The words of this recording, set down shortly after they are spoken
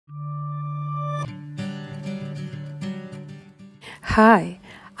Hi,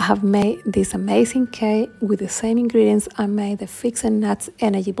 I have made this amazing cake with the same ingredients I made the Figs and Nuts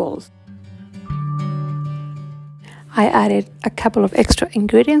energy balls. I added a couple of extra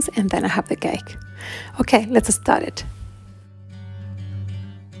ingredients and then I have the cake. Okay, let's start it.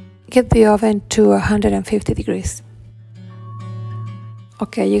 Get the oven to 150 degrees.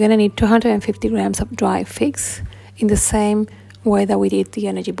 Okay, you're gonna need 250 grams of dry figs in the same way that we did the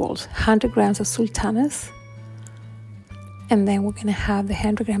energy balls. 100 grams of sultanas. And then we're gonna have the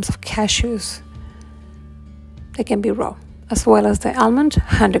 100 grams of cashews. They can be raw, as well as the almond,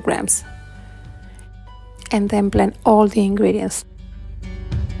 100 grams. And then blend all the ingredients.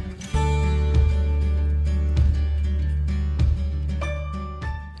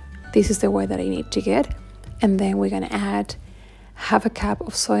 This is the way that I need to get. And then we're gonna add half a cup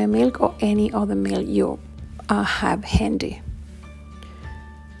of soy milk or any other milk you have handy.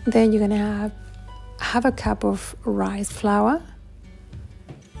 Then you're gonna have half a cup of rice flour,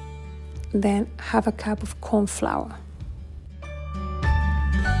 then half a cup of corn flour.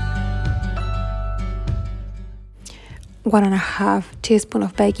 One and a half teaspoon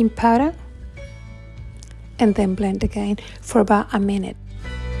of baking powder, and then blend again for about a minute.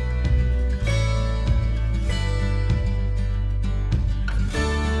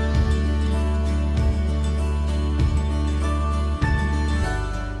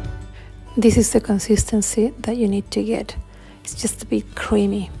 This is the consistency that you need to get. It's just a bit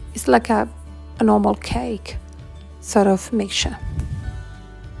creamy. It's like a normal cake sort of mixture.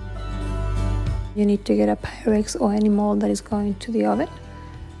 You need to get a Pyrex or any mold that is going to the oven.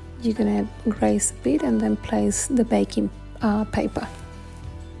 You're gonna graze a bit and then place the baking paper.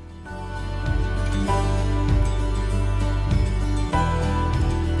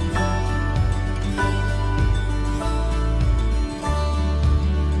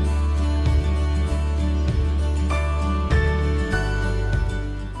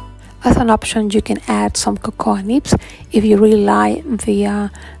 As an option, you can add some cocoa nibs. If you really like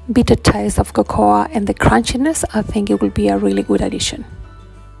the bitter taste of cocoa and the crunchiness, I think it will be a really good addition.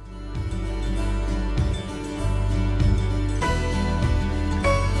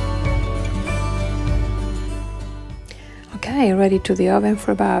 Okay, ready to the oven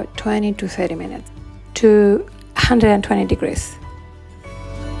for about 20 to 30 minutes to 120 degrees.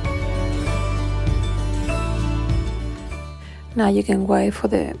 Now you can wait for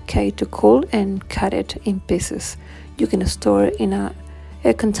the cake to cool and cut it in pieces. You can store it in a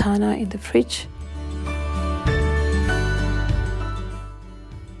container in the fridge.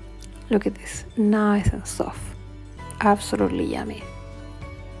 Look at this, nice and soft. Absolutely yummy.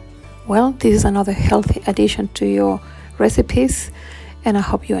 Well, this is another healthy addition to your recipes, and I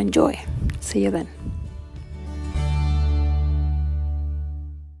hope you enjoy. See you then.